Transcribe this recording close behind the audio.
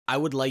I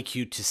would like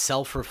you to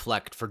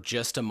self-reflect for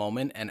just a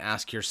moment and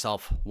ask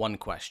yourself one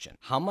question.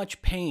 How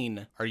much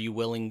pain are you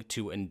willing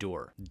to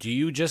endure? Do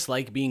you just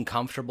like being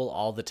comfortable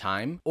all the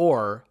time?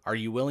 Or are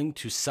you willing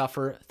to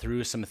suffer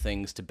through some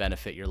things to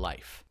benefit your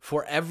life?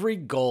 For every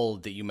goal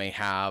that you may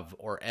have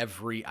or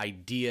every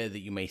idea that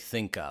you may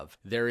think of,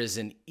 there is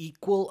an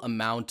equal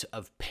amount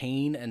of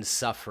pain and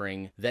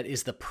suffering that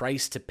is the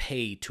price to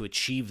pay to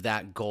achieve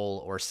that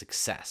goal or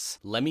success.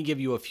 Let me give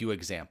you a few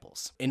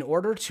examples. In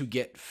order to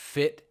get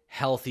fit,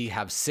 healthy,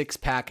 have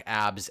six-pack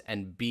abs,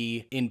 and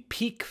be in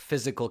peak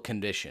physical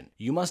condition,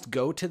 you must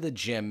go to the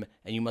gym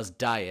and you must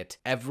diet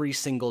every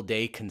single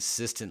day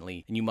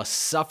consistently, and you must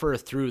suffer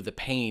through the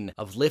pain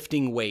of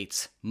lifting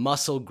weights,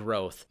 muscle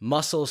growth,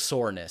 muscle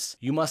soreness.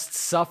 You must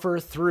suffer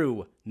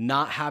through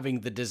not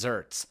having the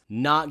desserts,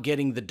 not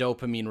getting the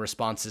dopamine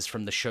responses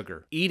from the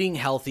sugar, eating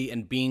healthy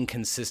and being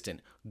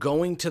consistent,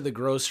 going to the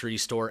grocery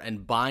store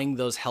and buying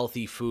those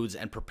healthy foods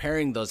and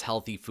preparing those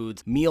healthy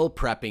foods, meal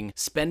prepping,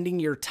 spending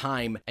your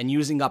time and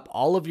using up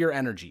all of your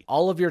energy,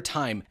 all of your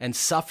time, and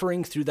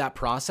suffering through that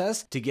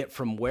process to get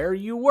from where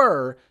you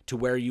were to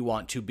where you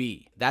want to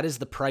be. That is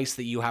the price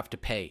that you have to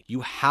pay.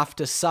 You have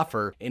to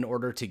suffer in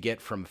order to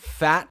get from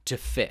fat to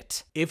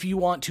fit. If you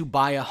want to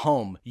buy a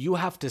home, you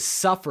have to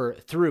suffer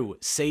through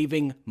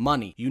saving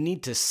money. You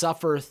need to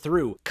suffer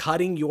through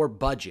cutting your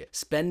budget,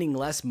 spending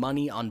less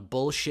money on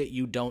bullshit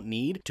you don't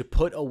need to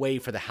put away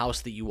for the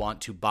house that you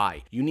want to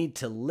buy. You need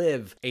to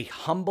live a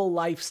humble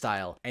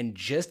lifestyle and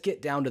just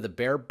get down to the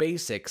bare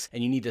basics,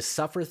 and you need to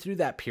suffer through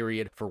that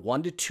period for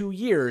 1 to 2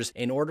 years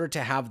in order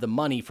to have the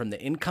money from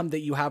the income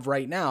that you have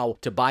right now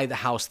to buy the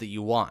house that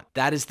you want.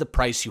 That is the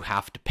price you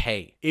have to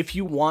pay. If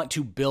you want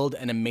to build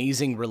an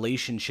amazing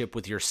relationship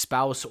with your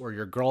spouse or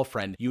your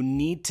girlfriend, you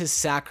need to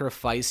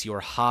sacrifice your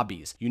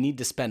hobbies. You need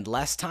to spend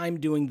less time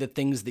doing the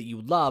things that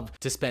you love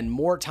to spend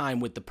more time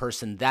with the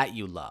person that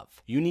you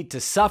love. You need to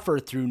suffer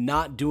through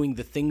not doing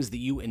the things that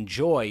you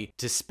enjoy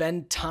to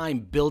spend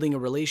time building a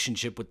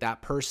relationship with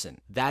that person.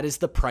 That is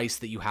the price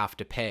that you have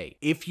to pay.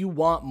 If you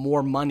want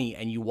more money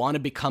and you want to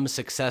become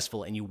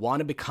successful and you want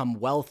to become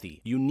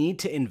wealthy, you need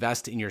to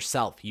invest in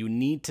yourself. You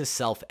need to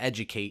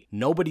self-educate.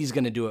 Nobody's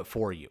going to do it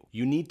for you.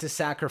 You need to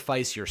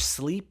sacrifice your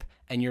sleep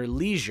and your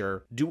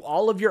leisure, do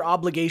all of your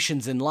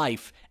obligations in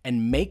life,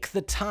 and make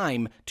the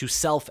time to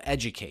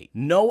self-educate.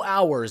 No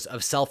hours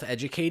of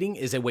self-educating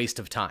is a waste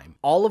of time.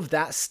 All of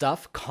that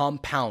stuff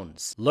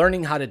compounds.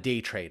 Learning how to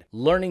day trade,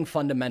 learning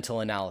fundamental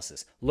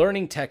analysis,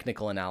 learning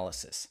technical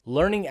analysis,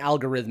 learning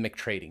algorithmic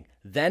trading,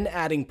 then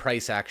adding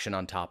price action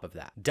on top of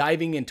that.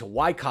 Diving into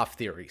Wyckoff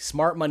theory,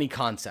 smart money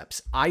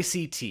concepts,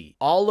 ICT,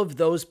 all of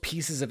those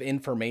pieces of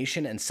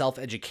information and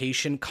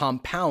self-education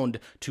compound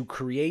to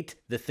create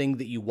the thing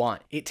that you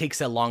want. It takes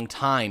a long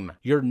time.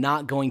 You're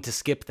not going to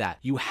skip that.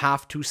 You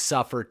have to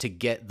suffer to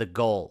get the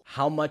goal.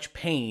 How much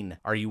pain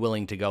are you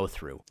willing to go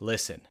through?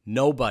 Listen,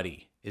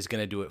 nobody is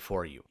going to do it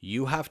for you.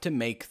 You have to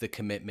make the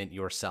commitment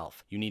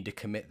yourself. You need to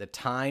commit the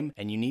time,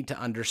 and you need to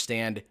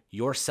understand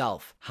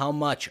yourself. How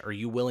much are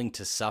you willing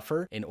to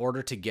suffer in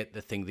order to get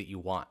the thing that you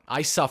want?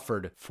 I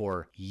suffered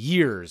for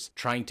years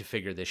trying to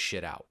figure this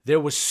shit out. There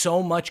was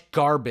so much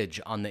garbage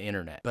on the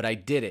internet, but I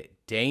did it.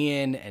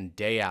 Day in and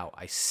day out,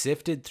 I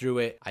sifted through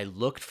it. I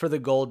looked for the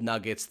gold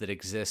nuggets that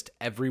exist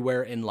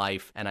everywhere in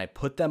life, and I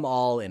put them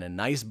all in a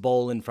nice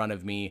bowl in front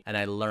of me, and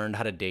I learned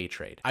how to day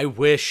trade. I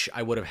wish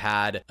I would have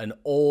had an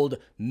old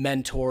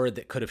mentor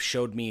that could have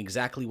showed me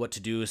exactly what to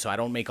do so I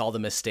don't make all the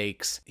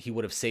mistakes. He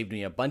would have saved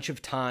me a bunch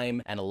of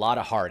time and a lot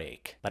of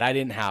heartache, but I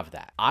didn't have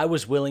that. I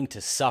was willing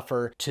to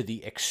suffer to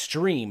the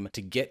extreme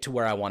to get to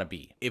where I want to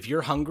be. If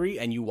you're hungry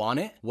and you want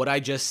it, what I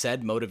just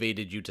said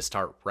motivated you to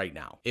start right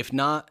now. If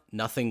not,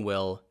 nothing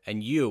will.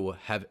 And you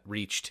have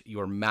reached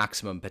your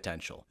maximum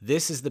potential.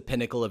 This is the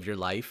pinnacle of your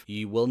life.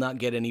 You will not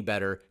get any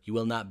better. You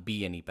will not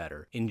be any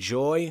better.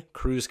 Enjoy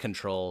cruise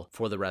control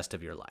for the rest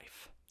of your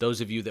life. Those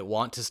of you that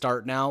want to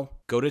start now,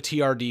 go to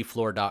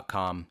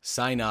trdfloor.com,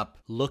 sign up,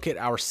 look at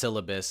our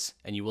syllabus,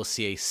 and you will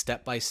see a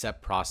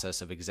step-by-step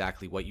process of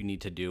exactly what you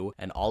need to do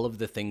and all of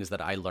the things that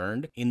I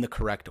learned in the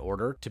correct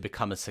order to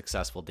become a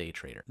successful day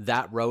trader.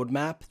 That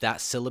roadmap,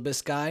 that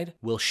syllabus guide,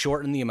 will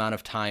shorten the amount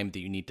of time that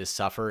you need to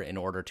suffer in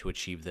order to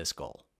achieve this goal.